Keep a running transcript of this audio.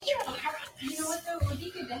And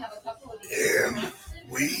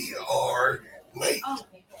we are late.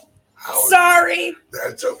 Sorry.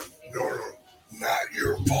 That's not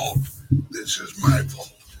your fault. This is my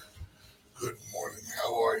fault. Good morning.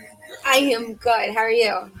 How are you guys? I am good. How are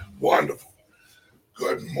you? Wonderful.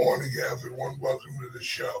 Good morning, everyone. Welcome to the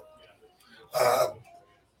show.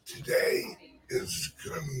 Today is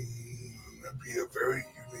going to be a very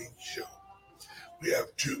unique show. We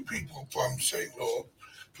have two people from St. Louis.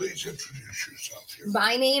 Please introduce yourself here.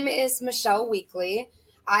 My name is Michelle Weekly.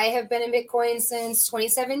 I have been in Bitcoin since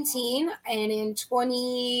 2017, and in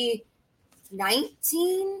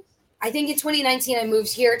 2019, I think in 2019, I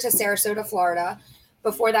moved here to Sarasota, Florida.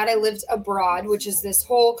 Before that, I lived abroad, which is this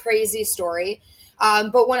whole crazy story.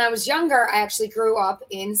 But when I was younger, I actually grew up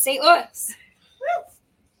in St. Louis.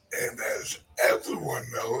 And as everyone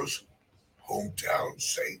knows, hometown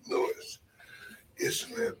St. Louis.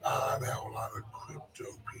 Isn't it odd how a lot of crypto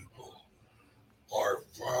people are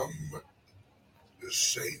from the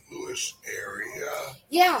St. Louis area?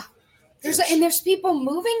 Yeah. There's people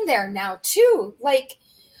moving there now too. Like,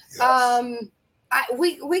 Yes. I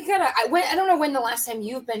don't know when the last time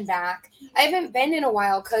you've been back. I haven't been in a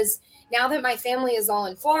while because now that my family is all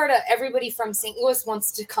in Florida, everybody from St. Louis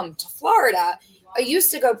wants to come to Florida. I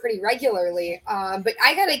used to go pretty regularly, but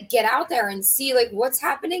I got to get out there and see like what's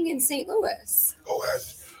happening in St. Louis. Go ahead.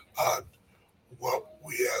 Well,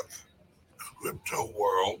 we have Crypto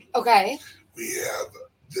World. Okay. We have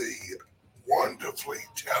the wonderfully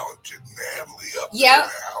talented Natalie up Yep. there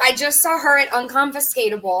now. I just saw her at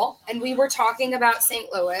Unconfiscatable, and we were talking about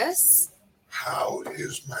St. Louis. How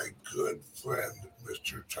is my good friend,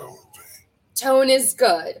 Mr. Tone Vay? Tone is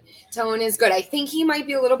good. I think he might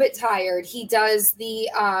be a little bit tired. He does the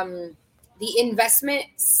investment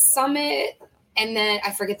summit, and then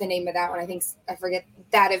I forget the name of that one. I forget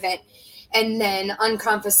that event. And then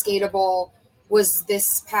Unconfiscatable was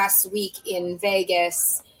this past week in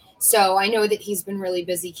Vegas. So I know that he's been really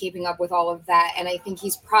busy keeping up with all of that, and I think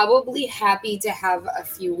he's probably happy to have a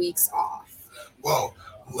few weeks off. Well,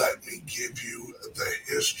 let me give you the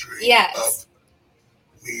history Yes. of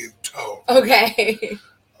me and Tone. Okay.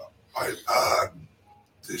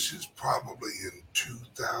 This is probably in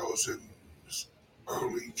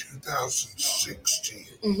early 2016.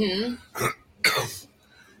 Mm-hmm.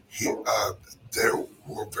 There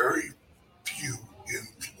were very few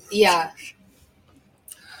influencers. Yeah.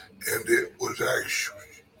 And it was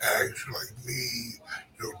actually like me,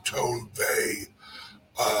 Tone Vay,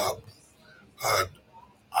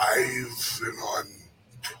 Ivan on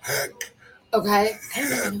Peck. Okay. I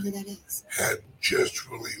don't even know who that is. Had just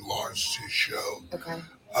really launched his show. Okay.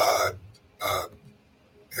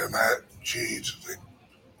 And that,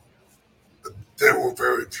 there were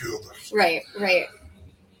very few of us. Right.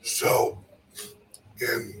 So,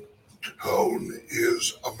 and Tone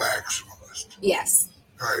is a maximalist. Yes.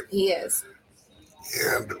 Right? He is.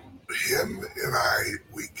 And him and I,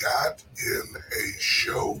 we got in a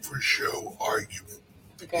show for show argument.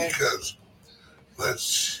 Okay. Because let's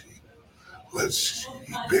see,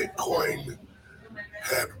 Bitcoin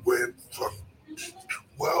had went from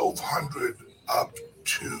 1,200 up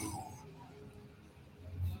to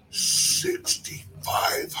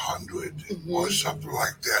 6,500 or something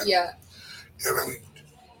like that. Yeah. And I mean,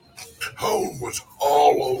 Tone was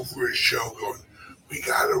all over his show going, we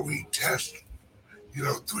got to retest,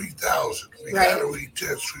 3,000. We got to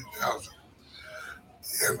retest 3,000.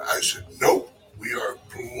 And I said, nope, we are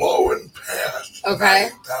blowing past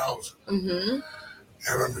 9,000. Mm-hmm. And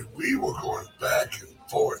I mean, we were going back and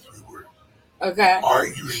forth. We were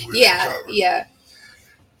arguing with each other. Yeah.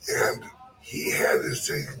 And he had this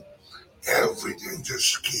thing, everything's a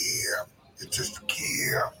scam. It's a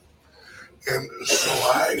scam. And so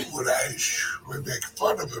I would actually make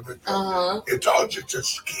fun of him and go, it's all just a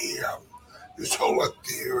scam. This whole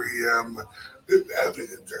Ethereum,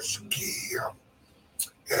 everything's a scam.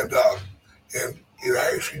 And it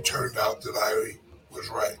actually turned out that I was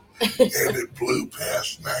right. And it blew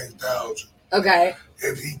past 9,000. Okay.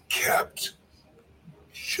 And he kept,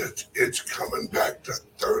 it's coming back to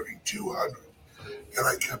 3,200. And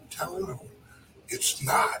I kept telling him, it's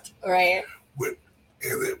not. Right.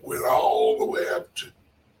 And it went all the way up to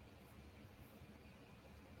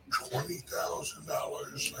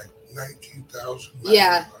 $20,000, like $19,900.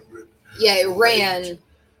 Yeah, it ran.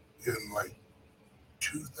 In like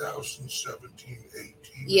 2017, 18.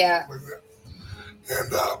 Yeah. Like that.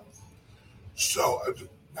 And so,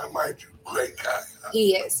 now mind you, great guy.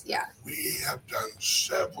 He is, yeah. We have done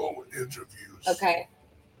several interviews. Okay.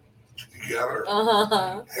 Together.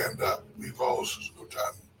 Uh-huh. And we've also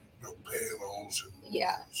done panels and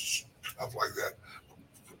stuff like that.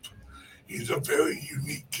 He's a very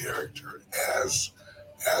unique character, as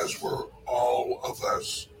were all of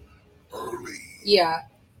us early. Yeah.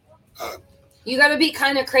 Uh, You got to be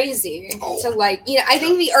kind of crazy Oh, to like, you know, I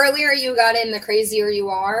think the earlier you got in, the crazier you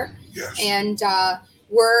are. yes. And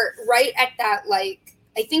we're right at that, like,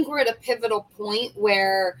 I think we're at a pivotal point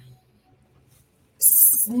where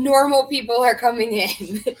normal people are coming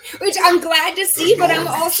in, which I'm glad to see, but I'm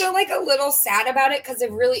also like a little sad about it because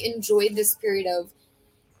I've really enjoyed this period of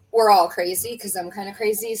we're all crazy because I'm kind of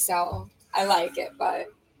crazy, so I like it. But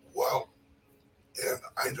Well, and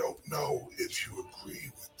I don't know if you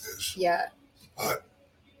agree with this, yeah, but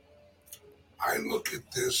I look at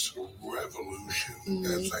this revolution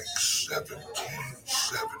as like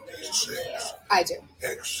 1776, I do.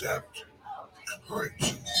 except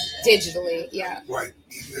currency. Digitally, yeah, Right,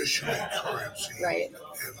 initially currency, right. and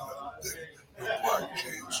the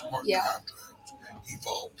blockchain smart Yeah. contracts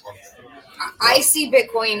evolved from it. I see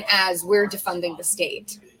Bitcoin as we're defunding the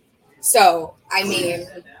state. So, I mean,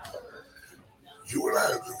 You and I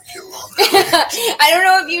are going to get along. I don't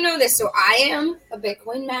know if you know this. So, I am a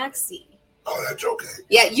Bitcoin maxi. Oh, that's okay.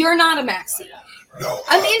 Yeah, you're not a maxi. No,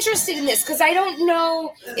 I'm interested in this because I don't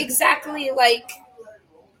know exactly, like.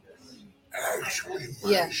 Actually,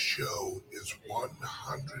 my show is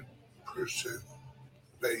 100%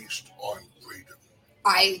 based on freedom.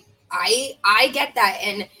 I get that,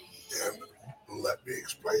 and let me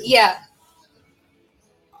explain. Yeah.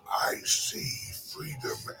 I see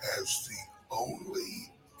freedom as the only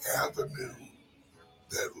avenue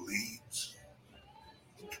that leads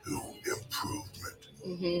to improvement.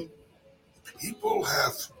 Mm-hmm. People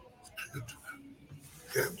have,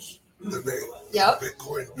 hence the name,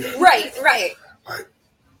 Bitcoin. Right.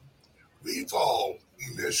 We've all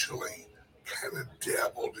initially kind of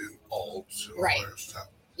dabbled in alts and all that stuff.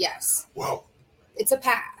 Yes. Well, it's a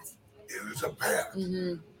path. It is a path.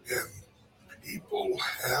 Mm-hmm. And people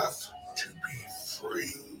have to be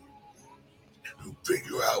free to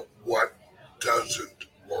figure out what doesn't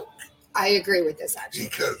work. I agree with this, actually.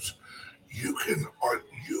 Because you can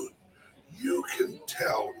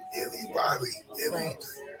tell anybody anything,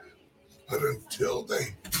 but until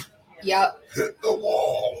they hit the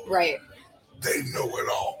wall, they know it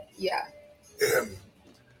all. Yeah. And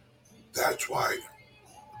that's why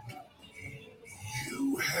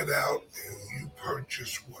you head out and you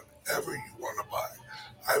purchase whatever you want to buy.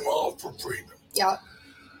 I'm all for freedom. Yeah.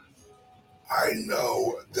 I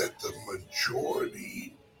know that the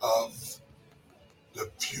majority of the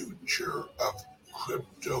future of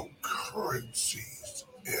cryptocurrencies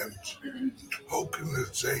and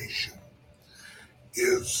tokenization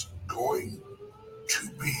is going to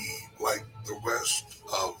be like the rest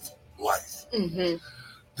of life. Mm-hmm.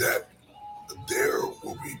 That there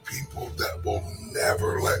will be people that will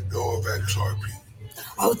never let go of XRP.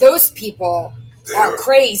 Oh, those people are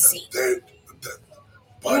crazy.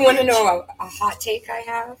 You want to know a hot take I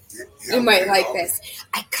have? Yeah, you might like this.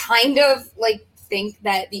 I kind of like think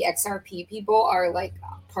that the XRP people are like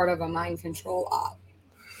part of a mind control op.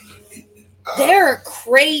 They're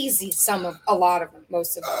crazy. A lot of them,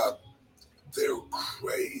 most of them. They're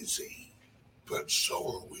crazy, but so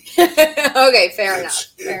are we. Okay, fair enough.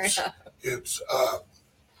 It's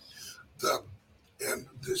and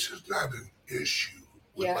this is not an issue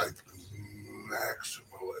with like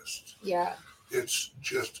maximalists. Yeah. It's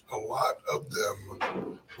just a lot of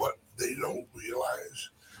them, what they don't realize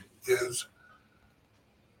is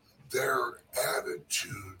their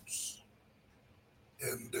attitudes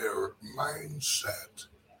and their mindset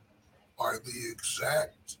are the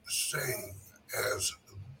exact same as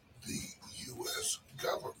the U.S.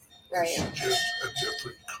 government. Right. It's just a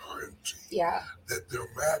different currency that they're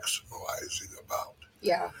maximalizing about.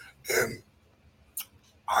 Yeah. And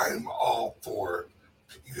I'm all for it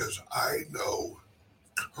because I know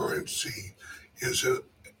currency is a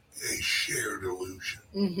shared illusion.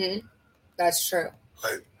 Mm-hmm. That's true.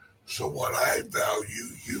 Right? So what I value,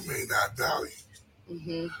 you may not value.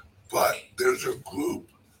 Mm-hmm. But there's a group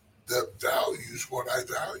that values what I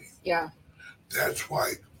value. Yeah. That's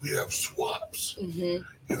why we have swaps. Mm-hmm.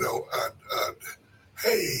 You know,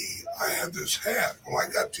 hey, I have this hat. Well, I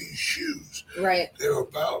got these shoes. Right. They're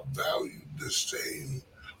about valued the same.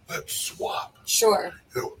 Let's swap. Sure.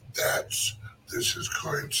 You know, this is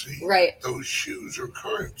currency. Right. Those shoes are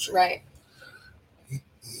currency. Right.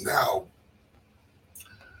 Now,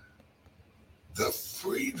 the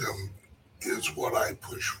freedom is what I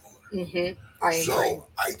push for. Mm-hmm. I agree. So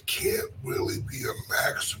I can't really be a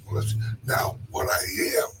maximalist. Now, what I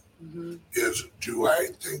am is, do I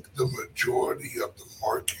think the majority of the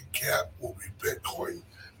market cap will be Bitcoin?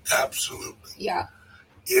 Absolutely. Yeah.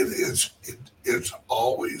 it's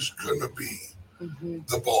always going to be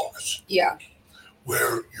the boss. Yeah.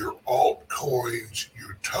 Where your altcoins,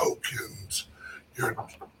 your tokens, your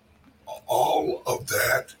all of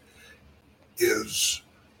that is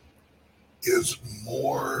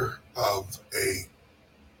more of a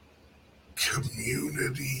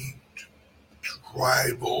community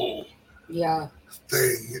tribal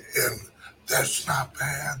thing, and that's not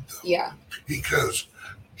bad though. Yeah. Because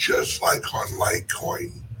just like on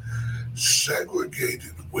Litecoin,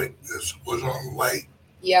 segregated witness was on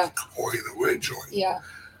Litecoin originally. Yeah.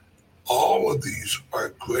 All of these are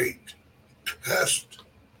great test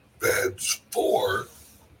beds for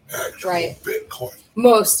actual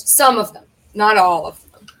Bitcoin. Some of them, not all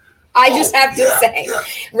of them. I just have to say,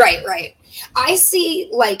 right. I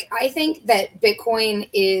think that Bitcoin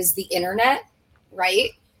is the internet,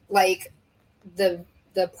 right? Like the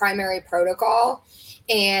primary protocol,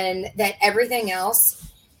 and that everything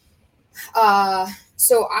else.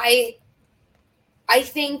 So I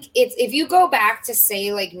think it's, if you go back to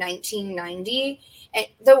say like 1990, and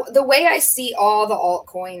the way I see all the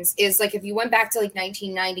altcoins is like, if you went back to like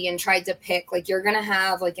 1990 and tried to pick, like, you're gonna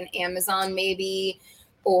have like an Amazon maybe,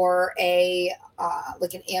 or a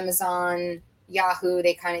like an Amazon, Yahoo,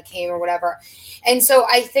 they kind of came or whatever. And so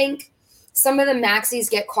I think some of the maxis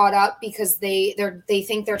get caught up because they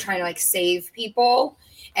think they're trying to like save people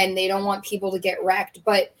and they don't want people to get wrecked.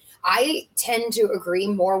 But I tend to agree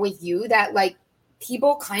more with you that like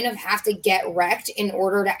people kind of have to get wrecked in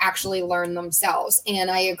order to actually learn themselves. And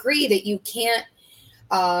I agree that you can't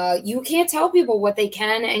tell people what they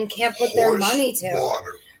can and can't put their money to.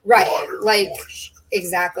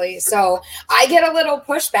 Exactly. So I get a little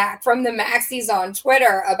pushback from the maxis on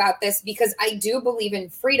Twitter about this, because I do believe in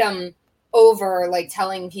freedom over like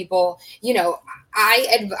telling people, you know,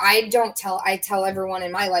 I tell everyone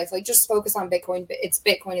in my life, like, just focus on Bitcoin. It's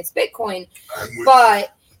Bitcoin.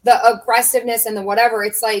 But the aggressiveness and the whatever,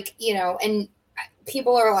 it's like, you know, and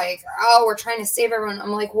people are like, oh, we're trying to save everyone.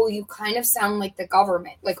 I'm like, well, you kind of sound like the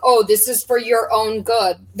government. Like, oh, this is for your own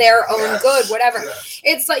good, their own good, whatever.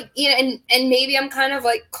 It's like, you know, and maybe I'm kind of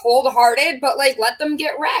like cold-hearted, but like, let them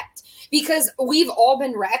get wrecked, because we've all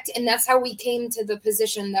been wrecked, and that's how we came to the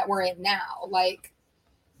position that we're in now. Like,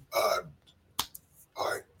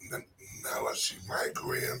 now let's see. My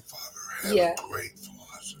grandfather had a great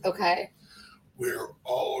philosophy. Okay. We're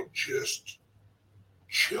all just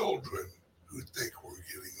children who think we're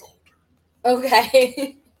getting older.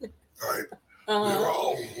 Okay. Right? We're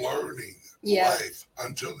all learning life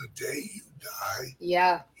until the day you die.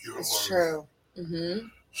 Yeah. You're it's learning. True. Mm-hmm.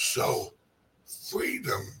 So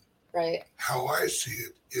freedom, how I see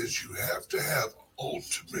it, is you have to have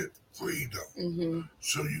ultimate freedom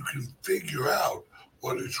so you can figure out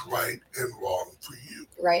what is right and wrong for you.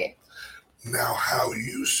 Right. Now, how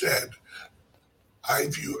you said, I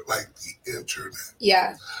view it like the internet.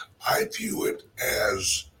 Yeah. I view it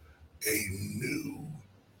as a new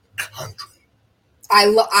country.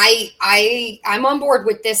 I'm on board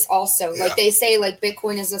with this also. Like, they say, like,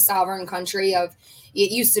 Bitcoin is a sovereign country of,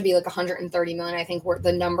 it used to be like 130 million. I think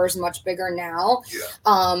the number's much bigger now.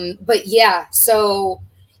 But so,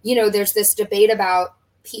 you know, there's this debate about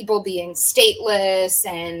people being stateless,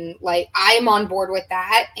 and like, I'm on board with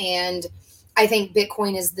that. And I think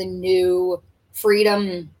Bitcoin is the new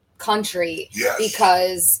freedom country,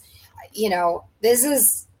 because, you know, this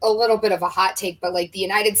is a little bit of a hot take, but like, the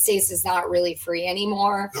United States is not really free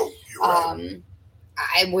anymore. Nope, you're right.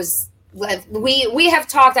 We have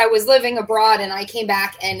talked, I was living abroad and I came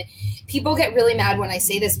back, and people get really mad when I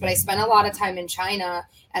say this, but I spent a lot of time in China,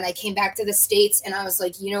 and I came back to the States, and I was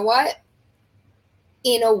like, you know what?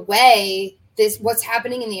 In a way, what's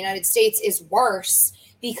happening in the United States is worse,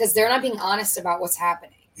 because they're not being honest about what's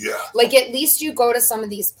happening. Yeah. Like, at least you go to some of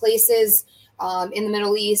these places in the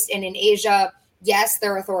Middle East and in Asia. Yes,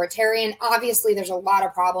 they're authoritarian. Obviously, there's a lot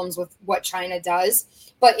of problems with what China does.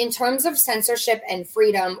 But in terms of censorship and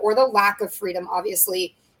freedom, or the lack of freedom,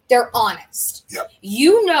 obviously, they're honest. Yep.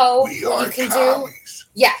 You know we what are you can commies.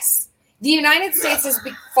 do. Yes. The United States has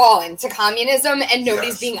fallen to communism, and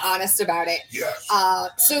nobody's being honest about it. Yes.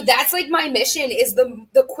 So that's like my mission, is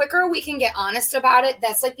the quicker we can get honest about it,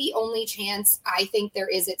 that's like the only chance I think there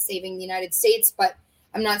is at saving the United States. But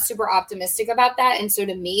I'm not super optimistic about that. And so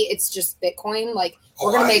to me, it's just Bitcoin. Like,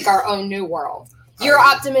 we're going to make our own new world. You're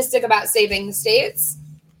optimistic about saving the States?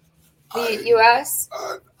 The U.S.?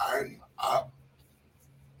 I'm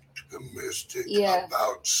optimistic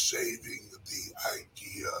about saving the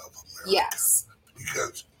idea of America. Yes.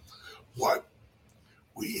 Because what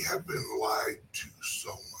we have been lied to so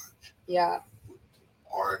much. Yeah.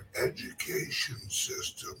 Our education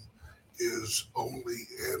system is only,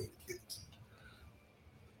 and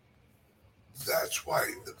that's why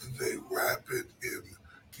they wrap it in.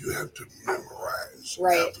 You have to memorize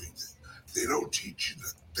everything. They don't teach you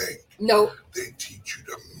to think. Nope. They teach you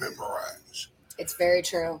to memorize. It's very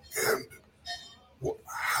true. And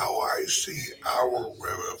how I see our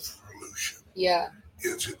revolution. Yeah.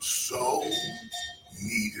 Is it so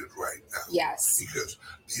needed right now? Yes. Because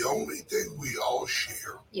the only thing we all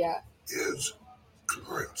share. Yeah. Is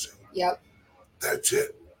currency. Yep. That's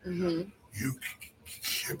it. Mm-hmm. You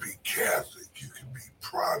can be Catholic, you can be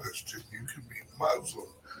Protestant, you can be Muslim.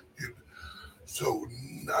 So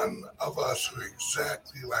none of us are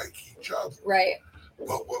exactly like each other. Right.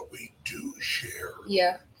 But what we do share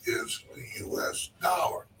is the U.S.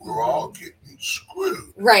 dollar. We're all getting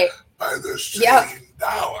screwed by the same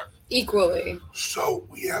dollar. Equally. So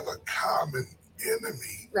we have a common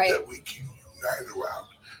enemy that we can unite around.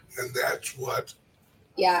 And that's what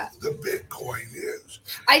the Bitcoin is.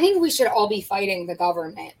 I think we should all be fighting the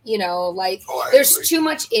government. There's too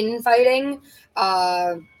much infighting.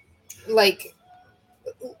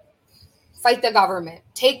 Fight the government.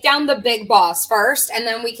 Take down the big boss first, and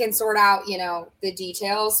then we can sort out, the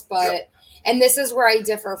details. But and this is where I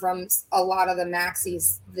differ from a lot of the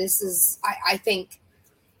maxis. This is, I think,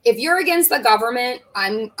 if you're against the government,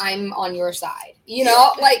 I'm on your side.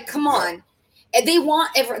 Come on. They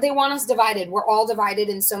want us divided. We're all divided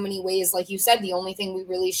in so many ways. Like you said, the only thing we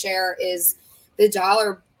really share is the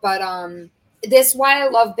dollar. But this is why I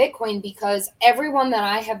love Bitcoin, because everyone that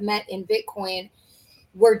I have met in Bitcoin,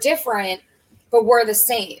 we're different, but we're the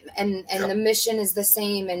same. And the mission is the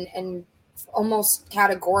same. And almost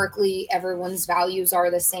categorically, everyone's values are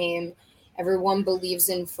the same. Everyone believes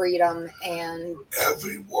in freedom, and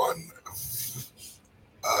everyone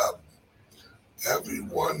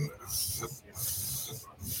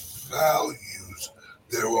values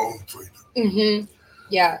their own freedom. Mm-hmm.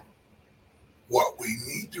 Yeah. What we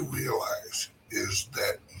need to realize is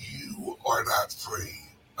that you are not free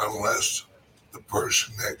unless the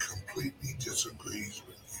person that completely disagrees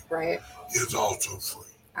with you is also free.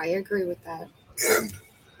 I agree with that. And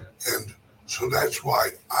so that's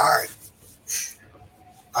why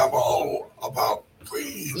I'm all about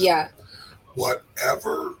freedom. Yeah.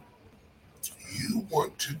 Whatever you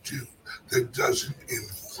want to do that doesn't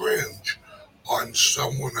infringe on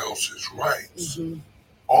someone else's rights,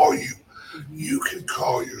 all you can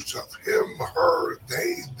call yourself him, her,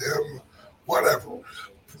 they, them, whatever,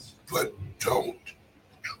 but don't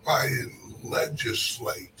try and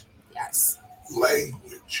legislate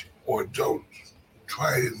language, or don't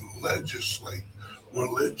try and legislate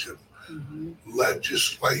religion.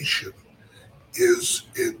 Legislation is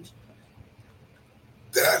it.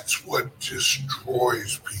 That's what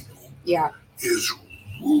destroys people. Yeah. Is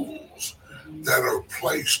rules that are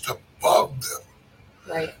placed above them.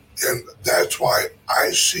 Right. And that's why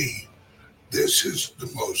I see this is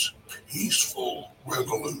the most peaceful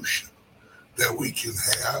revolution that we can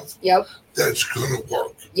have. Yep. That's going to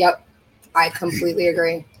work. Yep. I completely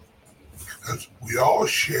agree. Because we all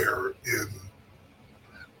share in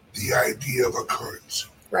the idea of a currency.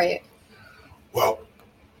 Right. Well,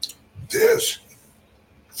 this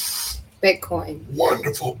Bitcoin,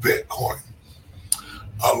 wonderful Bitcoin,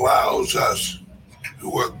 allows us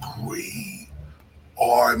to agree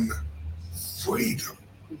on freedom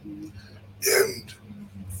and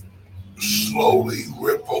slowly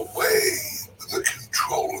rip away the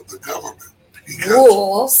control of the government.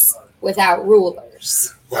 Rules without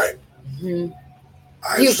rulers. Right.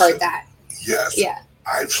 Mm-hmm. You've heard that. Yes. Yeah.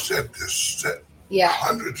 I've said this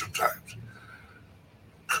hundreds of times.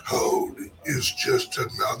 Code is just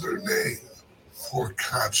another name for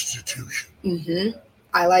Constitution. Mm-hmm.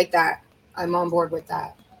 I like that. I'm on board with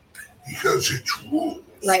that. Because it's rules.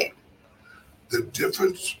 Right. The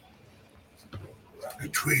difference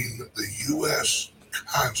between the U.S.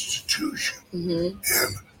 Constitution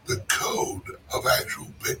and the code of actual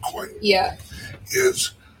Bitcoin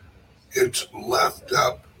is it's left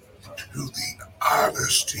up to the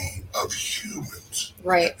honesty of humans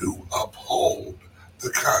who uphold the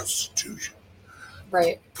Constitution.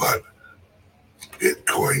 Right. But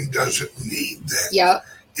Bitcoin doesn't need that. Yep.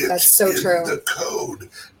 It's that's so in true. The code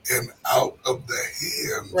and out of the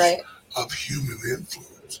hands of human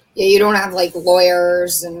influence. Yeah, you don't have like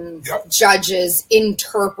lawyers and judges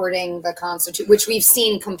interpreting the Constitution, which we've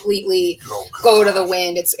seen completely go to the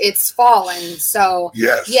wind. It's fallen. So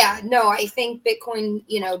I think Bitcoin,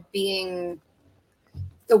 being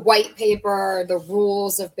the white paper, the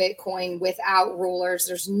rules of Bitcoin without rulers,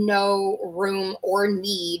 there's no room or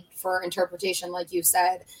need for interpretation, like you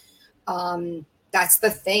said. That's the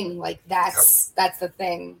thing. Like that's the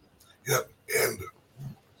thing. Yep. And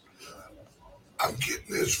I'm getting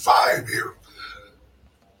this vibe here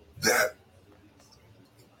that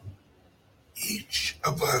each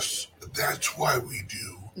of us, that's why we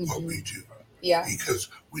do what we do. Yeah. Because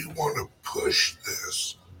we want to push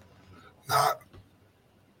this not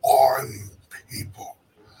on people.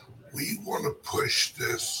 We want to push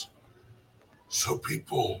this so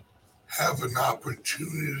people have an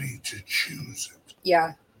opportunity to choose it.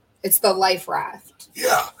 Yeah. It's the life raft.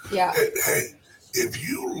 Yeah. Yeah. Hey, if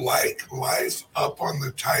you like life up on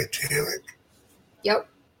the Titanic, yep.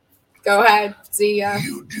 Go ahead. See ya.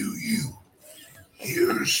 You do you.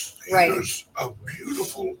 Here's a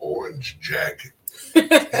beautiful orange jacket. You're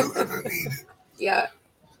gonna need it. Yeah.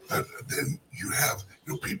 But then you have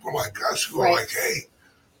people like us who are like, hey,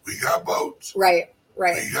 we got boats. Right.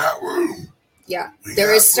 We got room. Yeah.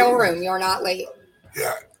 There is still room. You're not late.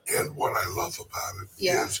 Yeah. And what I love about it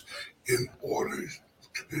is in order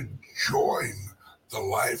to join the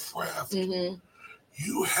life raft,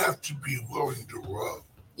 you have to be willing to row.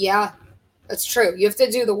 Yeah. That's true. You have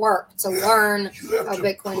to do the work to learn how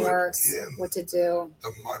Bitcoin works, what to do.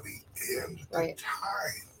 The money and the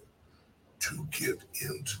time to get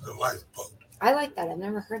into the lifeboat. I like that. I've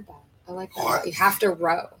never heard that. I like that. You have to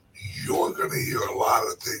row. You're going to hear a lot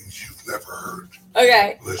of things you've never heard.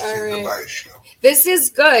 Okay. Listening to my show. This is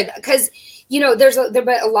good because, there's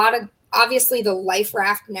a lot of, obviously the life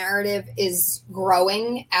raft narrative is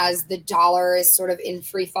growing as the dollar is sort of in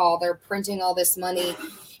free fall. They're printing all this money.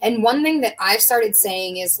 And one thing that I've started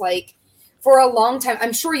saying is like, for a long time,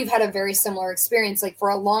 I'm sure you've had a very similar experience. Like for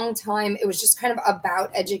a long time, it was just kind of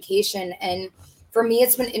about education. And for me,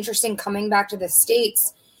 it's been interesting coming back to the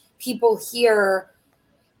States. People here,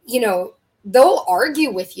 they'll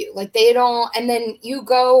argue with you. Like they don't, and then you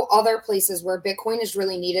go other places where Bitcoin is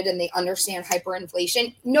really needed and they understand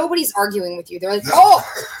hyperinflation. Nobody's arguing with you. They're like, oh,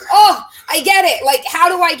 I get it. Like, how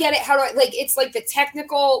do I get it? It's like the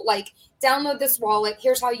technical, like, download this wallet.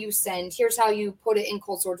 Here's how you send. Here's how you put it in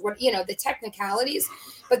cold storage. The technicalities,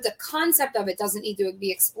 but the concept of it doesn't need to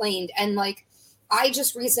be explained. And like, I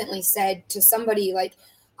just recently said to somebody, like,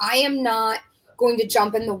 I am not going to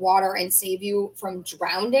jump in the water and save you from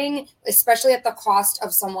drowning, especially at the cost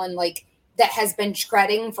of someone like that has been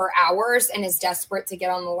shredding for hours and is desperate to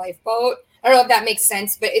get on the lifeboat. I don't know if that makes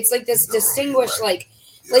sense, but it's like this distinguished, like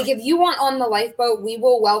if you want on the lifeboat, we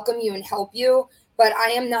will welcome you and help you. But I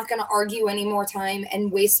am not going to argue any more time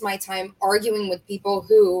and waste my time arguing with people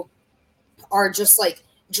who are just like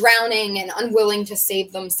drowning and unwilling to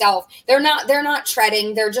save themselves. They're not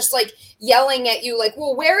treading. They're just like yelling at you like,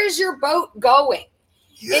 well, where is your boat going?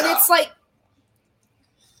 Yeah. And it's like,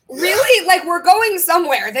 really? Like we're going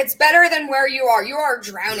somewhere that's better than where you are. You are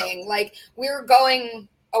drowning. Yeah. Like we're going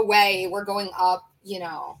away. We're going up,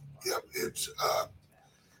 Yep.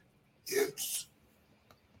 It's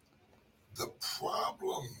the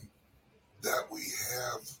problem that we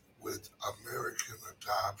have with American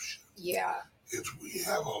adoption. Yeah. Is we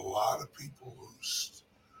have a lot of people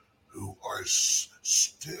who are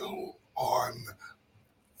still on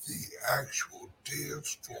the actual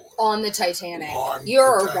dance floor. On the Titanic.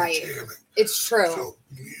 You're right. It's true. So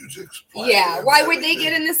music's playing. Yeah. Why would they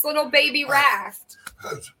get in this little baby raft?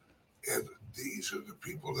 And these are the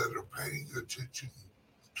people that are paying attention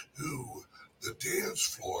to the dance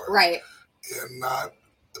floor. Right. And not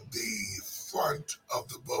the front of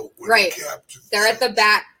the boat where the captain They're at the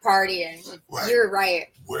back partying. Right. You're right.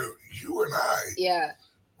 Where you and I,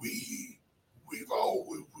 we've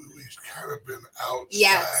always kind of been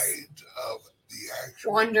outside of the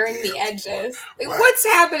actual wandering the edges. Like, what's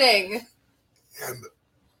happening? And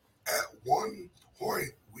at one point,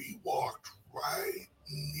 we walked right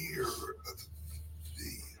near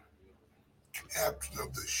the captain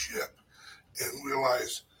of the ship and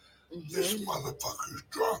realized this motherfucker's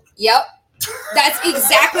drunk. Yep. That's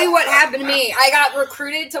exactly what happened to me. I got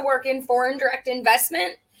recruited to work in foreign direct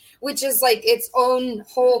investment, which is like its own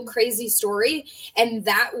whole crazy story. And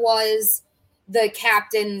that was the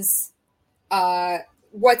captain's,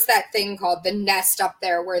 what's that thing called? The nest up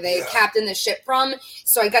there where they captain the ship from.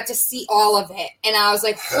 So I got to see all of it. And I was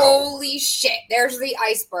like, holy shit, there's the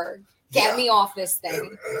iceberg. Get me off this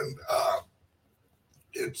thing.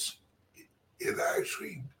 And it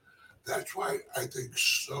actually, that's why I think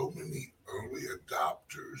so many early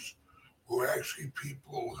adopters were actually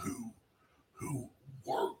people who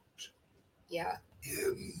worked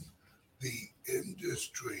in the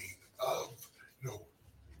industry of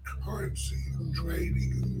currency and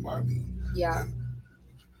trading and money. Yeah.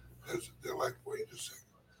 Because they're like, wait a second,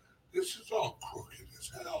 this is all crooked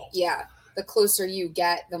as hell. Yeah. The closer you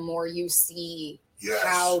get, the more you see Yes.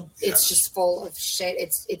 how yes. it's just full of shit.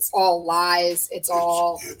 It's all lies. It's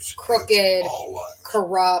all crooked, it's all lies.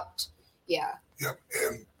 corrupt. Yeah. Yep.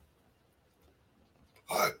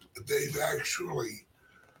 But they've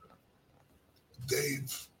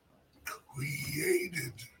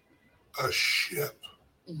created a ship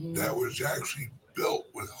that was actually built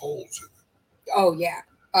with holes in it. Oh yeah.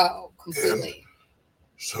 Oh, completely. And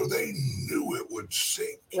so they knew it would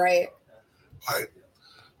sink. Right. Right.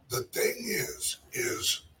 The thing is,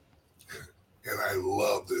 and I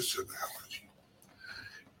love this analogy,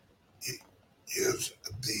 it is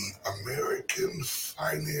the American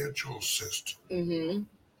financial system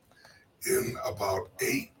in about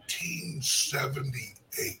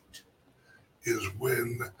 1878 is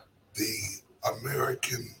when the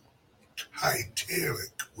American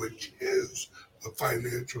Titanic, which is the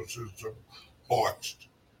financial system, launched.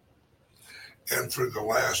 And for the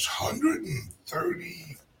last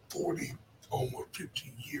 130, 40, almost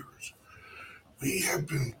 50 years, we have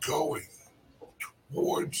been going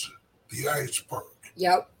towards the iceberg.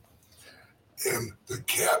 Yep. And the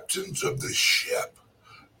captains of the ship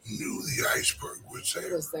knew the iceberg was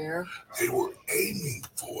there. They were aiming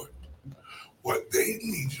for it. What they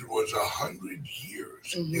needed was 100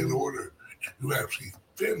 years in order to actually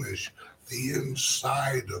finish the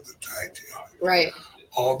inside of the Titanic. Right.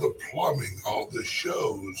 All the plumbing, all the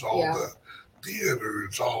shows, all the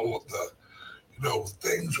theaters, all of the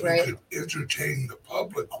things we could entertain the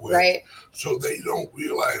public with. Right. So they don't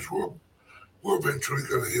realize we're eventually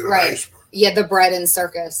going to hit an iceberg. Yeah, the bread and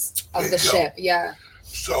circus of the ship. Yeah.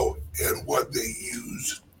 So, and what they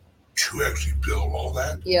used to actually build all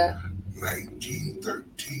that? Yeah.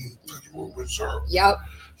 1913 Federal Reserve. Yep.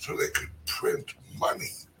 So they could print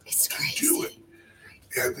money to do it.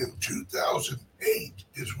 And in 2008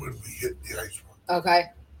 is when we hit the iceberg.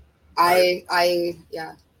 Okay.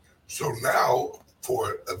 Yeah. So now,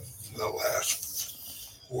 for the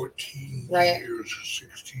last 14 years or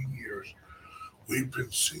 16 years, we've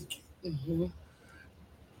been sinking.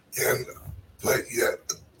 But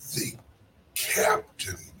yet the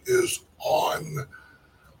captain is on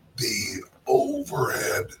the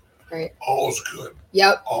overhead. Right. All's good.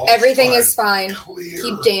 Yep. Everything is fine. Clear.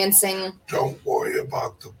 Keep dancing. Don't worry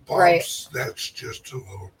about the bumps. Right. That's just a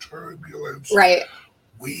little turbulence. Right.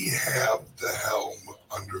 We have the helm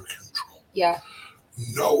under control. Yeah.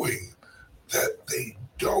 Knowing that they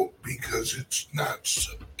don't, because it's not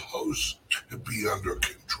supposed to be under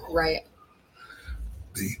control. Right.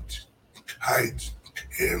 The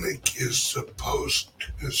Titanic is supposed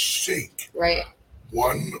to sink. Right.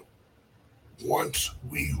 Once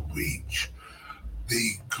we reach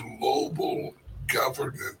the global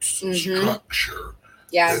governance structure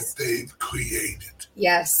that they've created.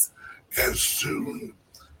 Yes. As soon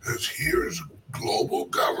as here's global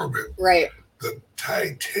government, the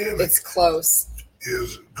Titanic it's close.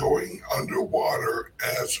 Is going underwater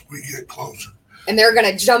as we get closer. And they're going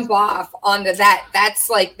to jump off onto that. That's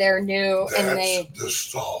like their new... That's the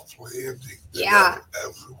soft landing.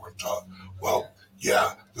 Everyone talks. Well,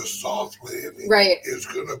 yeah, the soft landing is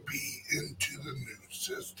going to be into the new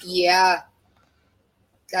system. Yeah.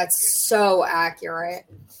 That's so accurate.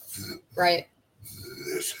 Right.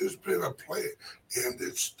 This has been a plan, and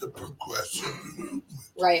it's the progressive movement.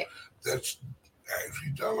 Right. That's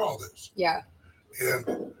actually done all this. Yeah.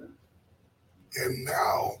 And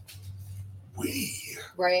now we,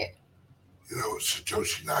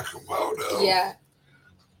 Satoshi Nakamoto. Yeah.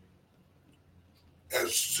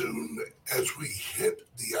 As soon as we hit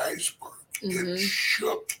the iceberg, it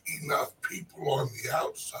shook enough people on the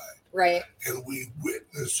outside. Right. And we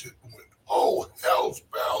witnessed it and went, oh, hell's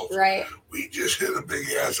bells. Right. We just hit a big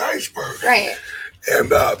ass iceberg. Right.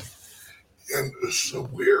 And so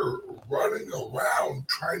we're running around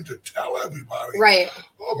trying to tell everybody,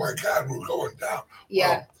 oh my God, we're going down.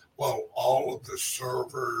 Yeah. Well, all of the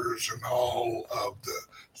servers and all of the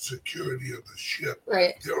security of the ship,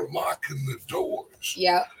 they're locking the doors.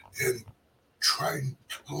 Yeah. And trying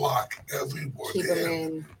to lock everyone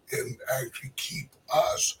in and actually keep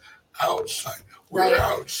us outside. We're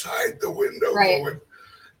outside the window going,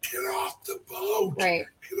 get off the boat. Right.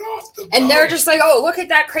 Get off the boat. And they're just like, oh, look at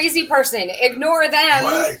that crazy person. Ignore them.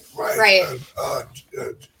 Right.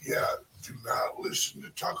 Yeah. Do not listen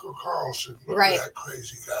to Tucker Carlson. Look at that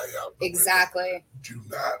crazy guy out there. Exactly. Do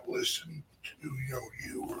not listen to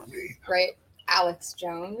you or me. Right. Alex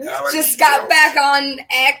Jones got back on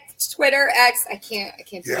Twitter X. I can't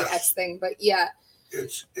do the X thing, but yeah.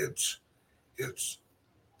 It's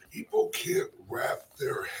people can't wrap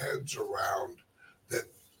their heads around that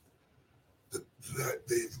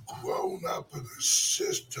they've grown up in a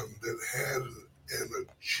system that had an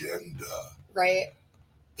agenda right.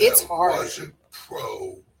 It's that hard. wasn't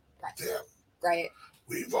pro Right. them. Right.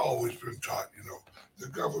 We've always been taught, the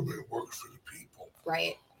government works for the people.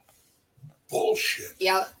 Right. Bullshit.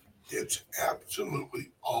 Yeah. It's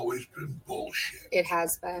absolutely always been bullshit. It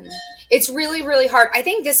has been. It's really, really hard. I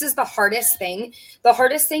think this is the hardest thing. The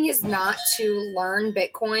hardest thing is not to learn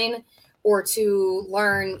Bitcoin or to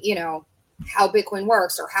learn, how Bitcoin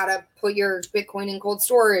works or how to put your Bitcoin in cold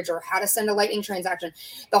storage or how to send a Lightning transaction.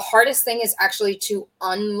 The hardest thing is actually to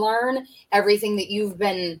unlearn everything that you've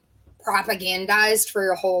been propagandized for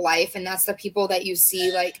your whole life. And that's the people that you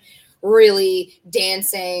see really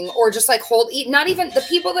dancing or just not even the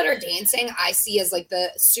people that are dancing I see as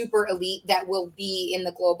the super elite that will be in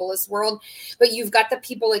the globalist world, but you've got the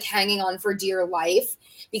people hanging on for dear life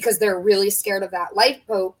because they're really scared of that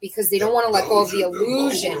lifeboat because they don't want to let go of the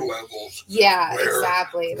illusion. Yeah,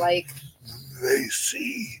 exactly. They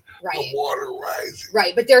see the water rising.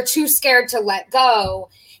 Right, but they're too scared to let go.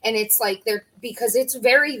 And it's because it's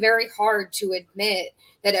very, very hard to admit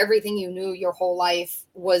that everything you knew your whole life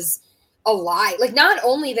was a lie. Not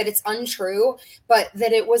only that it's untrue, but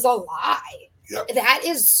that it was a lie. Yep. That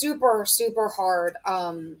is super, super hard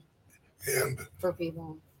and for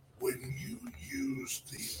people. When you use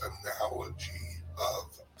the analogy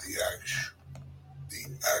of the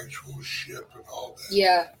actual ship and all that,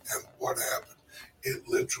 yeah, and what happened, it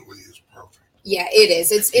literally is perfect. Yeah, it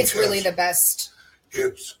is. It's really the best.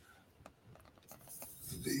 It's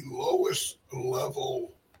the lowest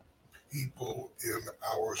level people in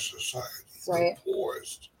our society, right. The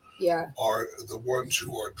poorest, are the ones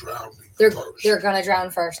who are drowning first. They're going to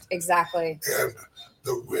drown first, exactly. And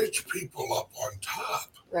the rich people up on top,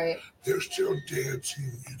 right? They're still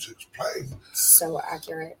dancing, music's playing. So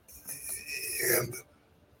accurate. And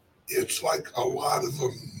it's a lot of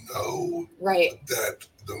them know that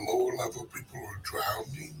the lower level people are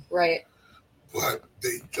drowning, right? But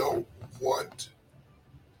they don't want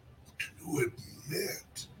to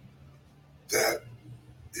admit that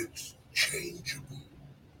it's changeable.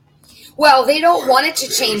 Well, they don't want it to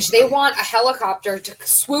change. They want a helicopter to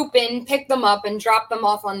swoop in, pick them up, and drop them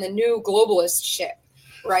off on the new globalist ship,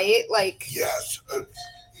 right? Yes.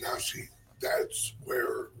 Now, see, that's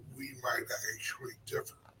where we might actually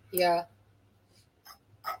differ. Yeah.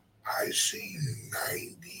 I see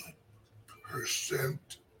 90%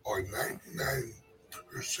 or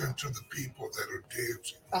 99% of the people that are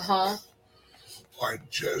dancing are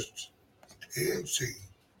just dancing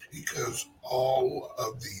because all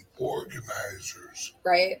of the organizers,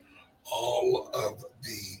 all of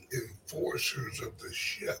the enforcers of the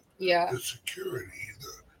ship, the security,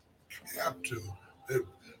 the captain, they're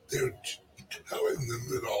telling them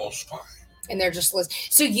that all's fine. And they're just listening.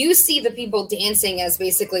 So you see the people dancing as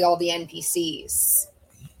basically all the NPCs.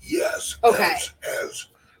 Yes. Okay. As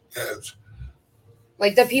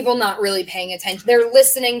the people not really paying attention. They're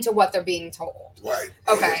listening to what they're being told. Right.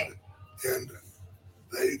 Okay. And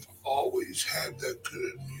they've always had that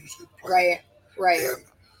good music playing. Right. And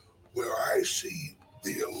where I see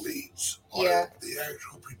the elites are the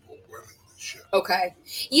actual people running the show. Okay.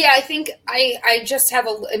 Yeah, I think I just have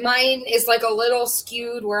mine is a little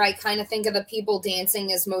skewed where I kind of think of the people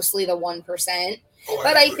dancing as mostly the 1%.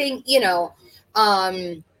 But I think, and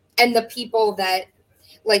the people that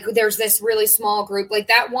there's this really small group,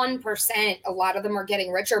 that 1%, a lot of them are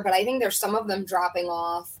getting richer, but I think there's some of them dropping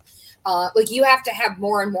off. You have to have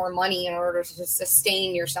more and more money in order to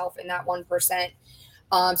sustain yourself in that 1%.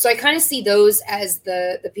 So I kind of see those as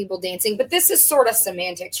the people dancing, but this is sort of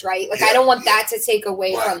semantics, right? I don't want that to take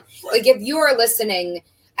away from, if you are listening,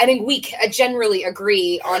 I think we generally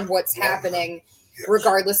agree on what's happening,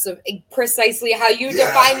 regardless of precisely how you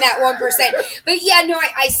define that 1%. But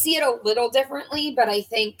I see it a little differently, but I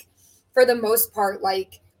think for the most part,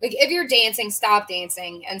 if you're dancing, stop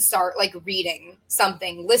dancing and start reading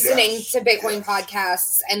something, listening to Bitcoin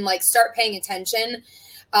podcasts and start paying attention.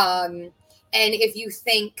 And if you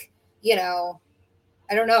think, I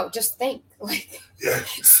don't know, just think,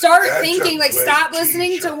 start thinking, stop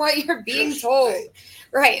listening to what you're being told.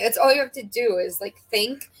 Right. That's all you have to do is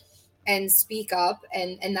think and speak up.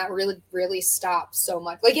 And that really, really stops so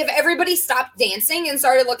much. If everybody stopped dancing and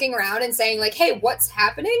started looking around and saying hey, what's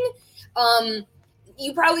happening?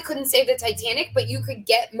 You probably couldn't save the Titanic, but you could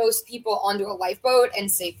get most people onto a lifeboat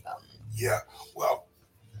and save them. Yeah. Well,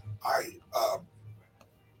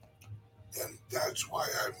 and that's why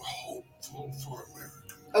I'm hopeful for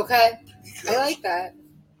America. Okay. I like that.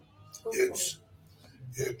 It's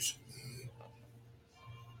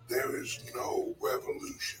there is no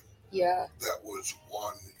revolution that was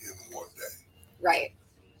won in one day.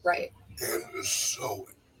 Right. And so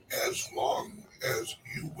as long as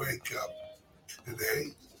you wake up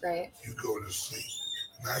today, right. you go to sleep.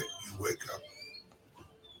 Tonight, you wake up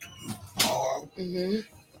tomorrow. Mm-hmm.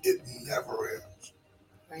 It never ends.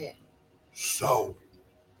 Right. So,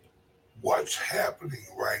 what's happening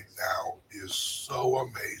right now is so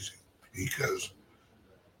amazing because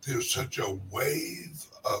there's such a wave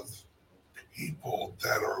of people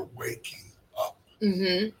that are waking up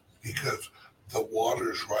Mm-hmm. because the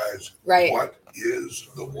water's rising. Right. What is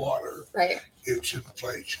the water? Right. It's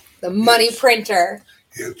inflation. The money printer.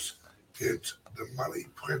 It's the money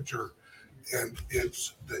printer, and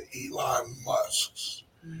it's the Elon Musks.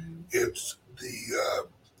 Mm-hmm. It's the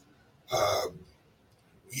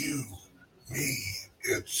you, me.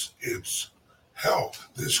 It's hell.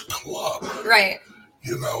 This club. Right.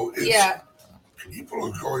 You know. It's, yeah. People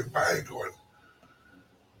are going by and going,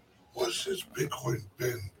 "What's this Bitcoin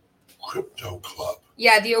crypto club?"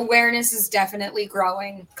 Yeah, the awareness is definitely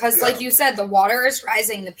growing because, Yeah. like you said, the water is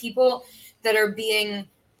rising. The people that are being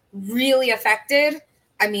really affected,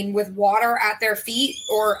 I mean, with water at their feet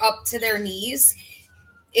or up to their knees,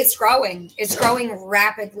 it's growing. It's growing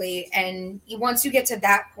rapidly. And once you get to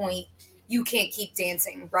that point, you can't keep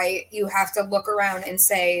dancing, right? You have to look around and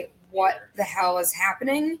say, what the hell is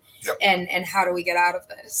happening? Yep. And how do we get out of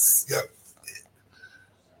this? Yep.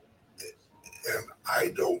 And I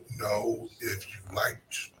don't know if you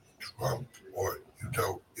liked Trump or you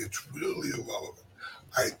don't. It's really irrelevant.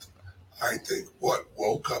 I think what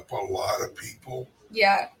woke up a lot of people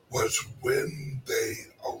was when they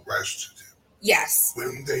arrested him. Yes.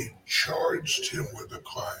 When they charged him with a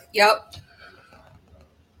crime. Yep.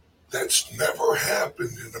 That's never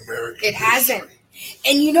happened in American history. It hasn't.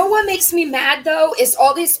 And you know what makes me mad, though, is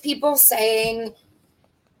all these people saying,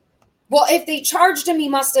 well, if they charged him, he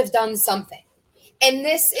must have done something. And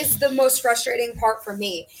this is the most frustrating part for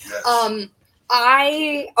me. Yes.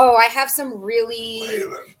 I have some really...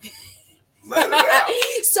 Let it out.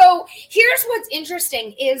 So here's what's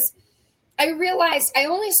interesting is I realized I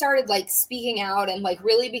only started like speaking out and like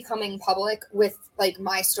really becoming public with like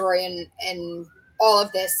my story and all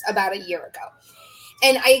of this about a year ago.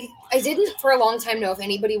 And I didn't for a long time know if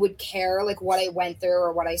anybody would care like what I went through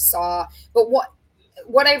or what I saw. But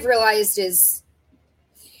what I've realized is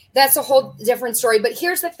that's a whole different story. But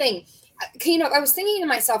here's the thing. You know, I was thinking to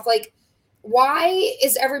myself, like, why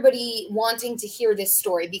is everybody wanting to hear this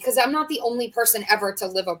story? Because I'm not the only person ever to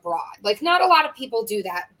live abroad. Like, not a lot of people do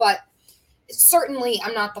that, but certainly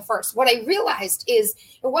I'm not the first. What I realized is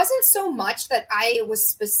it wasn't so much that I was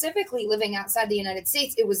specifically living outside the United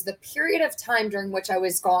States. It was the period of time during which I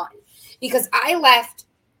was gone. Because I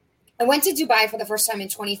went to Dubai for the first time in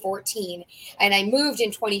 2014, and I moved in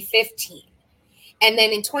 2015. And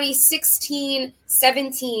then in 2016,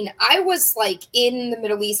 17, I was like in the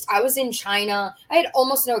Middle East. I was in China. I had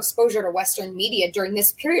almost no exposure to Western media during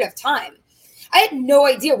this period of time. I had no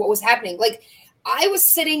idea what was happening. Like, I was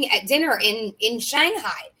sitting at dinner in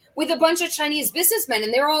Shanghai with a bunch of Chinese businessmen,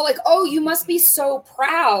 and they were all like, oh, you must be so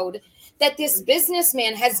proud that this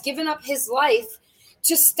businessman has given up his life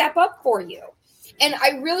to step up for you. And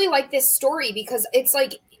I really like this story because it's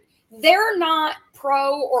like, they're not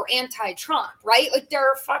pro or anti-Trump, right? Like,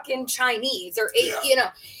 they're fucking Chinese or, you know,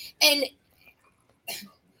 and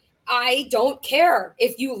I don't care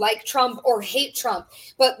if you like Trump or hate Trump,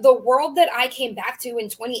 but the world that I came back to in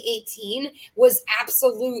 2018 was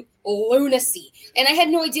absolute lunacy. And I had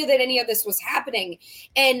no idea that any of this was happening.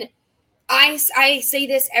 And I say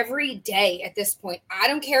this every day at this point. I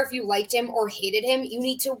don't care if you liked him or hated him. You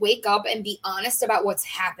need to wake up and be honest about what's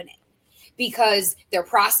happening because they're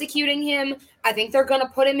prosecuting him. I think they're going to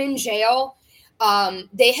put him in jail.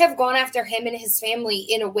 They have gone after him and his family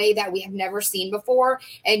in a way that we have never seen before.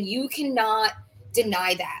 And you cannot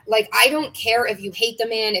deny that. Like, I don't care if you hate the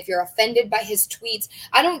man, if you're offended by his tweets.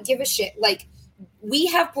 I don't give a shit. Like, we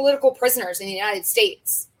have political prisoners in the United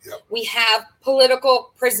States. Yep. We have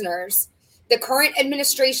political prisoners. The current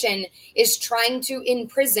administration is trying to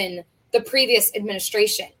imprison the previous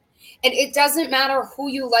administration. And it doesn't matter who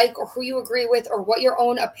you like or who you agree with or what your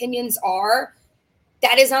own opinions are.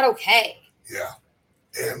 That is not okay. Yeah.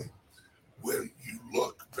 And when you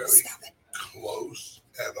look very close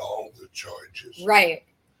at all the charges. Right.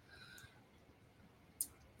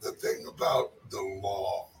 The thing about the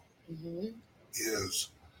law is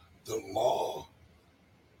the law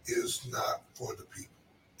is not for the people.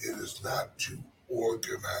 It is not to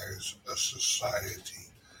organize a society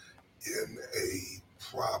in a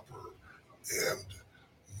proper and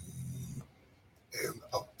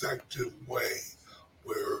effective way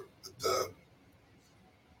where the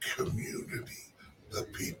community, the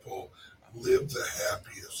people live the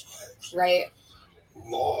happiest lives. Right.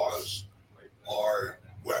 Laws are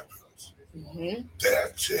weapons. Mm-hmm.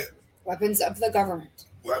 That's it. Weapons of the government.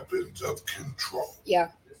 Weapons of control.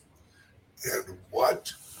 Yeah. And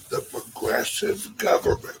what the progressive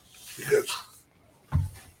government, because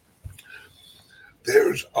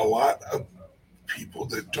there's a lot of people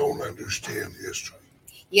that don't understand history.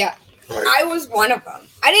 Yeah. Right? I was one of them.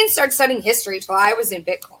 I didn't start studying history till I was in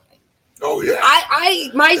Bitcoin. Oh yeah.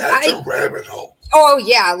 That's a rabbit hole. Oh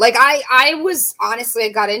yeah. Like I was honestly, I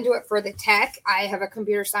got into it for the tech. I have a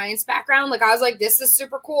computer science background. Like I was like, this is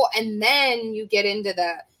super cool. And then you get into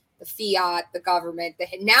the fiat, the government.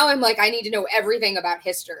 Now I'm like, I need to know everything about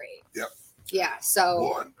history. Yep. Yeah. So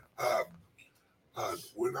one,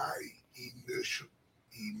 when I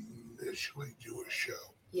initially do a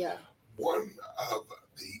show, yeah, one of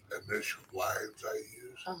the initial lines I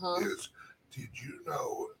use is, "Did you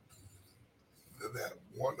know that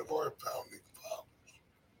one of our founding fathers,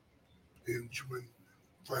 Benjamin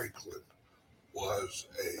Franklin, was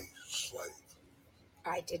a slave?"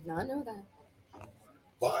 I did not know that.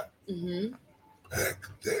 But back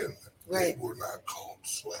then, right, they were not called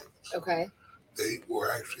slaves. Okay. They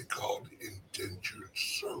were actually called indentured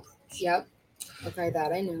servants. Yep. Okay,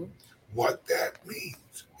 that I knew. What that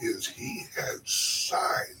means is he had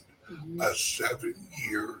signed a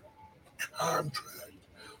 7-year contract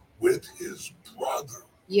with his brother.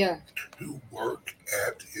 Yeah. To work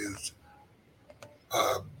at his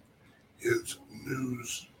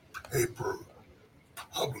newspaper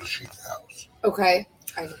publishing house. Okay.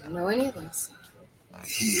 I didn't know any of this.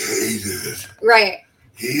 He hated it. Right.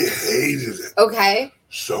 He hated it. Okay.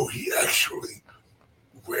 So he actually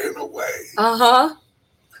ran away.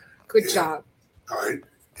 Good job. All right.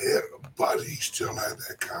 But he still had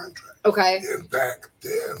that contract. Okay. And back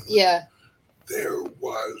then, there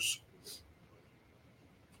was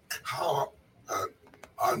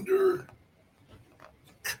under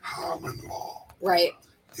common law. Right.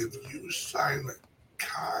 If you sign a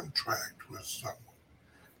contract with someone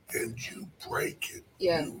and you break it,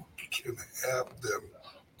 you can have them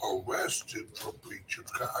arrested for breach of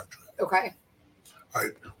contract. Okay.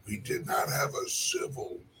 Right? We did not have a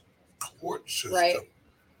civil court system. Right.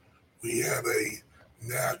 We had a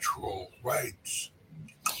natural rights.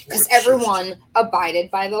 Because everyone abided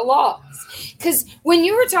by the laws. Because when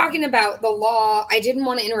you were talking about the law, I didn't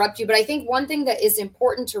want to interrupt you, but I think one thing that is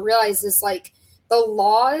important to realize is like the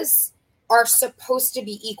laws are supposed to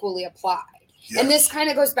be equally applied. Yes. And this kind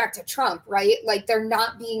of goes back to Trump, right? Like they're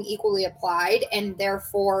not being equally applied, and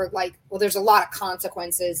therefore, like, well, there's a lot of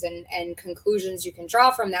consequences and conclusions you can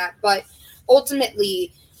draw from that. But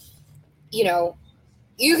ultimately, you know,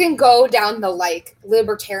 you can go down the like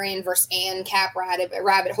libertarian versus ANCAP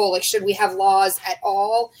rabbit hole. Like, should we have laws at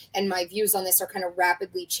all? And my views on this are kind of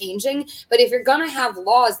rapidly changing. But if you're going to have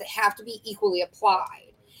laws, they have to be equally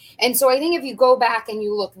applied. And so I think if you go back and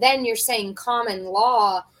you look, then you're saying common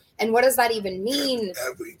law. And what does that even mean?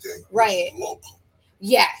 Everything right. Local.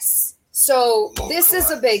 Yes. So localized. This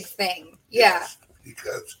is a big thing. Yes,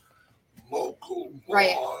 because local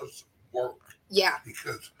laws work. Yeah.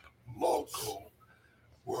 Because local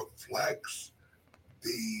reflects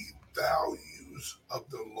the values of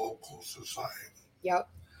the local society. Yep.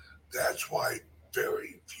 That's why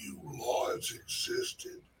very few laws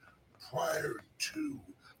existed prior to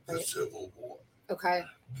the Civil War. Okay.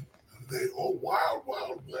 They were wild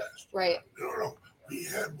west. Right. No. We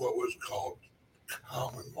had what was called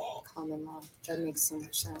common law. Common law. That makes so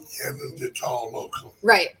much sense. And it's all local.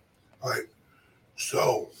 Right. Right.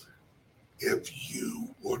 So if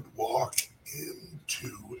you would walk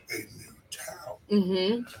into a new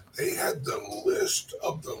town, they had the list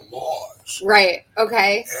of the laws. Right.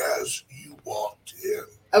 Okay. As you walked in.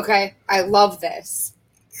 Okay. I love this.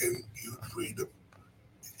 And you'd read them.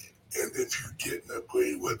 And if you didn't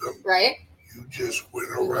agree with them, right, you just went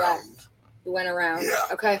around. You went around. Yeah.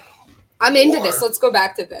 Okay. I'm into this. Let's go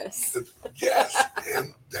back to this. Yes.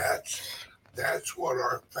 And that's what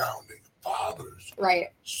our founding fathers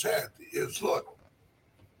said is, look,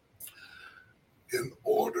 in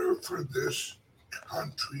order for this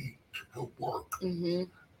country to work, the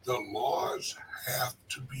laws have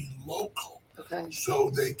to be local. Okay. So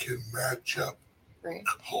they can match up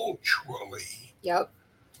culturally. Yep.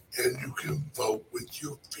 And you can vote with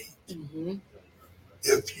your feet.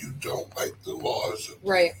 If you don't like the laws of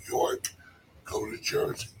New York, go to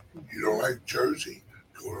Jersey. You don't like Jersey,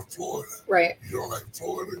 go to Florida. Right. You don't like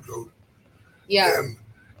Florida, go. Yeah.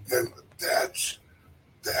 And that's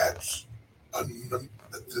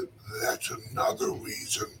another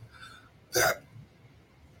reason that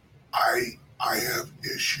I have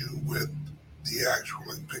issue with the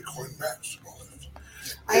actual Bitcoin maximalist.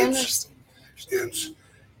 I understand. It's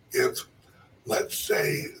if let's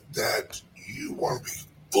say that you want to be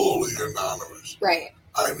fully anonymous. Right.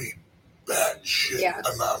 I mean, batshit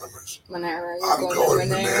anonymous. Monero. I'm going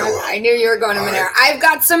to Monero. I knew you were going to Monero. I've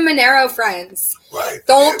got some Monero friends. Right.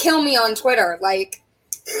 Don't kill me on Twitter.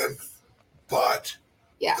 But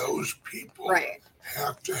those people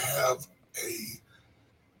have to have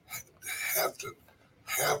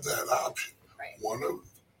that option. Right. One of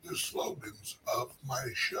the slogans of my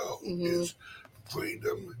show is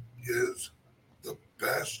freedom is the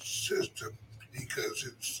best system because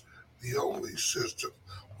it's the only system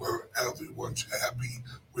where everyone's happy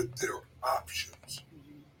with their options.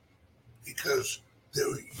 Because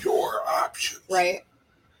they're your options. Right.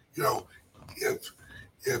 You know, if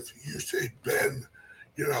you say, Ben,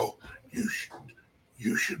 you know,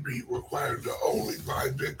 you should be required to only buy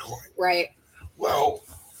Bitcoin. Right. Well,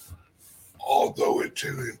 although it's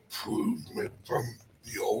an improvement from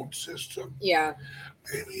the old system,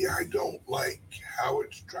 maybe I don't like how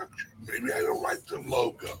it's structured. Maybe I don't like the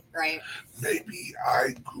logo. Right. Maybe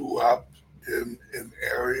I grew up in an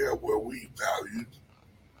area where we valued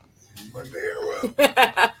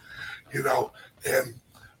Monero, you know, and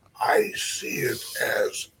I see it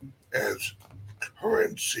as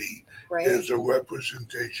currency is a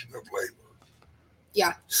representation of labor.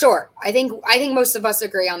 Yeah, sure. I think most of us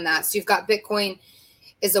agree on that. So you've got Bitcoin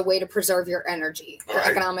is a way to preserve your energy, your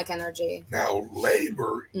economic energy. Now,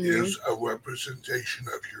 labor is a representation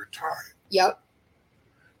of your time. Yep.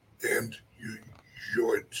 And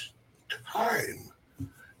your time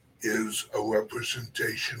is a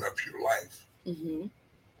representation of your life. Mm-hmm.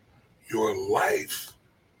 Your life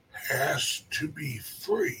has to be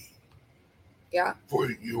free for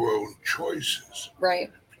your own choices.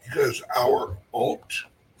 Right. Because our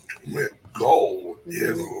ultimate goal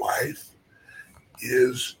in life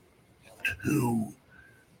is to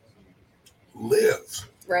live.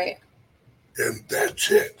 Right. And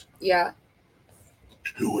that's it. Yeah.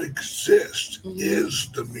 To exist is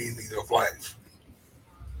the meaning of life.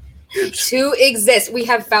 To exist. We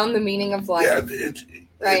have found the meaning of life.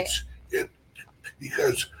 Yeah,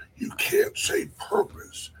 because you can't say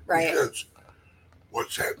purpose. Right. Because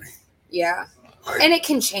what's that mean? Yeah. And it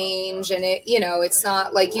can change, and it's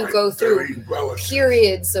not like you go through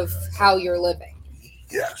periods of how you're living.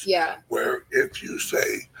 Yes. Yeah. Where if you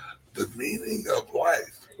say the meaning of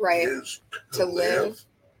life is to live.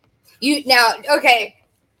 Okay.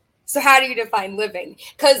 So how do you define living?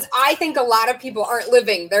 Because I think a lot of people aren't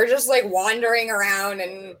living. They're just like wandering around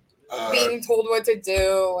and being told what to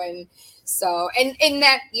do. And so, and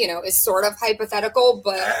that, is sort of hypothetical,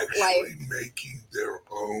 but actually making their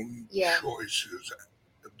own choices.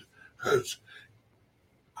 Because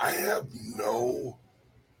I have no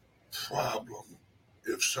problem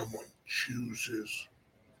if someone chooses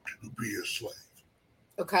to be a slave.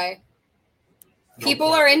 Okay.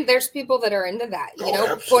 No there's people that are into that,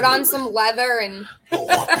 absolutely. Put on some leather and.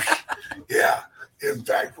 Yeah. In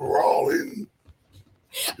fact, we're all in.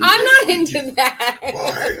 I'm not into that.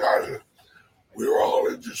 Well, hang on. We're all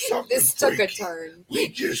into something. This took a turn. We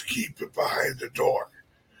just keep it behind the door.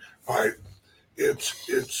 All right. And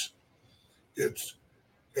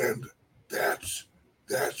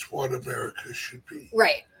that's what America should be.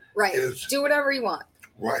 Right. Do whatever you want.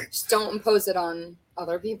 Right. Just don't impose it on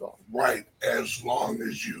other people. Right. As long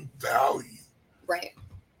as you value. Right.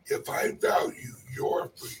 If I value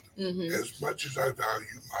your freedom as much as I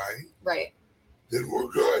value mine. Right. Then we're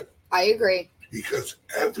good. I agree. Because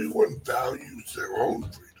everyone values their own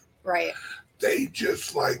freedom. Right. They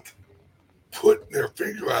just like putting their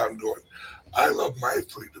finger out and going, I love my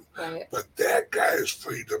freedom. Right. But that guy's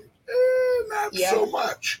freedom, not so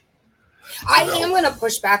much. I am going to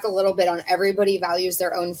push back a little bit on everybody values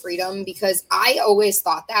their own freedom because I always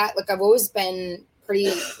thought that. Like, I've always been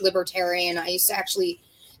pretty libertarian. I used to actually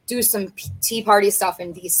do some Tea Party stuff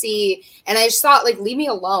in DC. And I just thought, like, leave me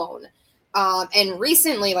alone. And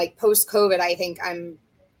recently, like, post-COVID, I think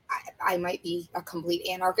I might be a complete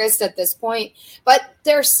anarchist at this point. But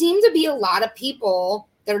there seem to be a lot of people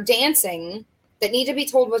that are dancing that need to be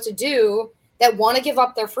told what to do, that want to give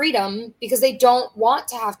up their freedom because they don't want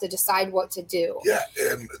to have to decide what to do. Yeah,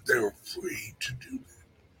 and they're free to do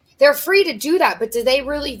that. They're free to do that, but do they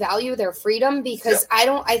really value their freedom? Because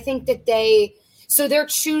I think that they're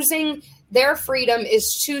choosing, their freedom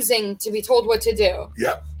is choosing to be told what to do.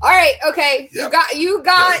 Yep. All right, okay. Yep.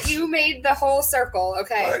 You made the whole circle,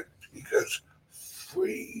 okay. Right, because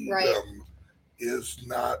freedom is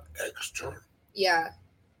not external. Yeah.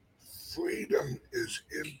 Freedom is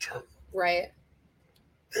internal. Right.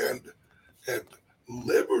 And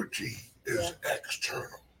liberty is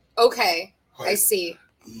external. Okay. Right? I see.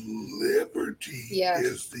 Liberty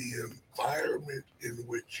is the environment in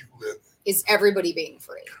which you live. Is everybody being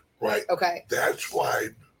free? Right. Okay. That's why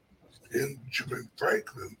Benjamin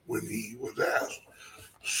Franklin, when he was asked,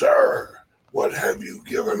 "Sir, what have you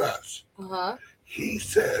given us?" He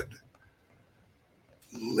said,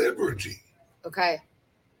 "Liberty." Okay.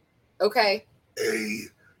 A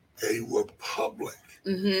republic.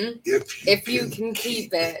 If you can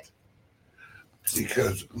keep it.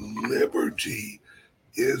 Because liberty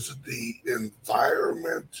is the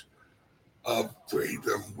environment of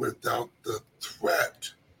freedom without the threat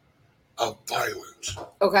of violence.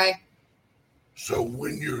 Okay. So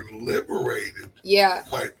when you're liberated,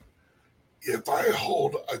 like if I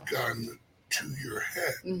hold a gun to your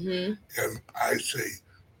head and I say,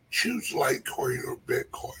 choose Litecoin or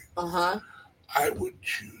Bitcoin, I would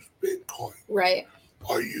choose Bitcoin. Right.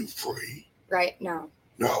 Are you free? Right. No.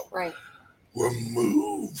 Right.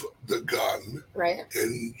 Remove the gun. Right.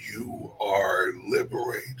 And you are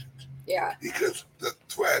liberated. Yeah. Because the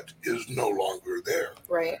threat is no longer there.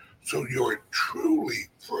 Right. So you're truly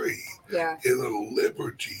free. Yeah. In a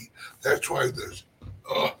liberty. That's why this,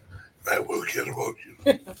 I will get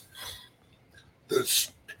emotional. The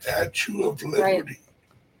Statue of Liberty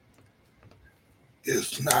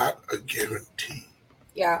is not a guarantee.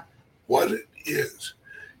 Yeah. What it is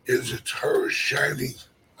it's her shining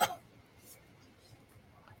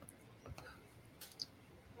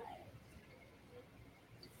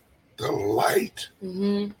the light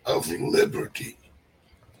of liberty,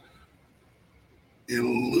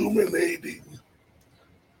 illuminating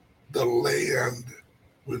the land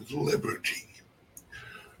with liberty.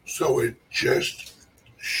 So it just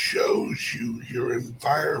shows you your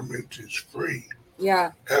environment is free.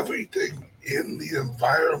 Yeah. Everything in the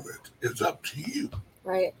environment is up to you.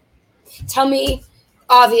 Right. Tell me,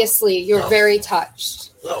 obviously, you're very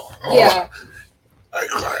touched. I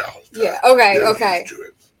cry all the time. Yeah. Okay.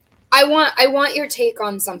 I want your take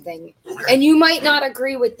on something. Okay. And you might not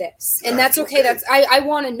agree with this. And that's okay. I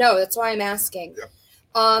want to know. That's why I'm asking. Yeah.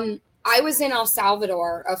 I was in El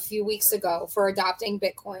Salvador a few weeks ago for adopting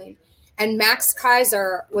Bitcoin, and Max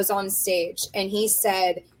Kaiser was on stage, and he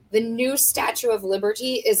said the new Statue of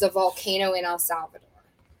Liberty is a volcano in El Salvador.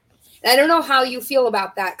 And I don't know how you feel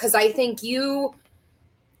about that, because I think you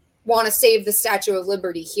want to save the Statue of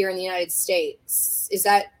Liberty here in the United States. Is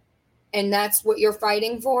that, and that's what you're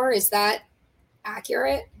fighting for? Is that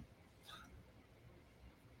accurate?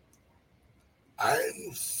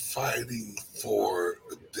 I'm fighting for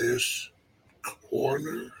this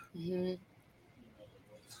corner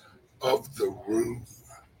of the room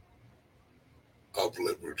of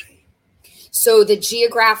liberty. So the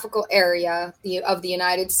geographical area of the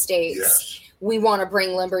United States, we want to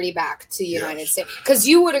bring liberty back to the United States. Because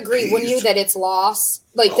you would agree, wouldn't you, that it's lost?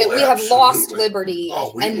 Like that we have lost liberty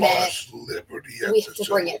and that we have to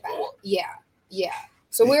bring it back. Yeah.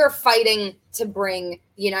 So we're fighting to bring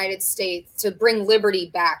the United States, to bring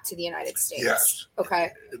liberty back to the United States. Yes.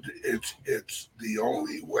 Okay. It's the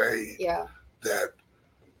only way that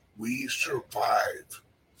we survive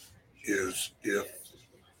is if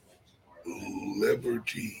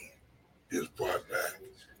liberty is brought back.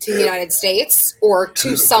 To the United States or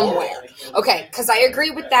to somewhere. Okay, because I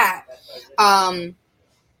agree with that.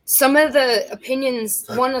 Some of the opinions,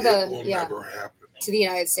 one of the, never happen. To the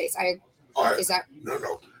United States. Is that?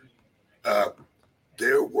 No.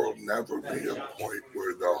 There will never be a point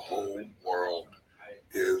where the whole world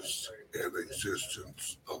is an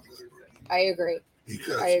existence of liberty. I agree.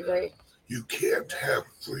 Because you can't have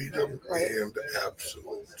freedom and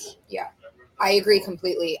absolutes. Yeah, I agree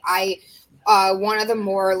completely. One of the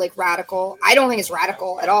more like radical, I don't think it's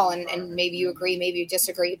radical at all. And maybe you agree, maybe you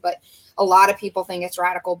disagree, but a lot of people think it's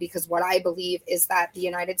radical because what I believe is that the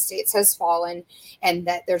United States has fallen and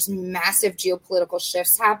that there's massive geopolitical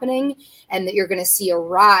shifts happening and that you're going to see a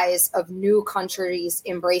rise of new countries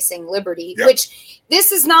embracing liberty, which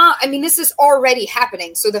this is not, I mean, this is already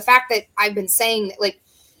happening. So the fact that I've been saying that, like,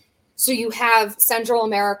 so you have Central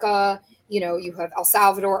America, you have El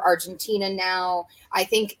Salvador, Argentina now. I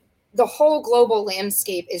think the whole global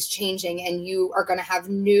landscape is changing and you are going to have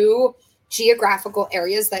new geographical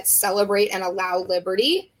areas that celebrate and allow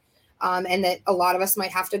liberty. And that a lot of us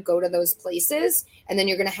might have to go to those places. And then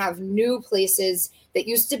you're going to have new places that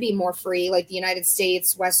used to be more free, like the United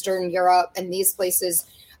States, Western Europe, and these places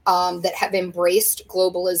that have embraced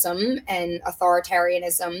globalism and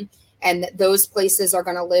authoritarianism. And that those places are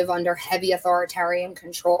going to live under heavy authoritarian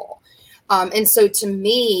control. And so to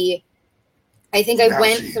me, I think I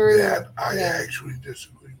went through that. I actually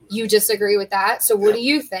disagree with you. Disagree with that? So what do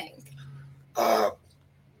you think? I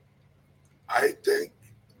think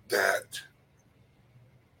that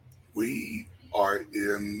we are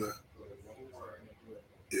in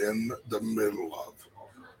the middle of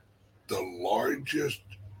the largest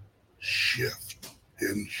shift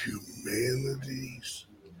in humanity's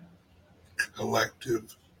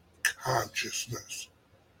collective consciousness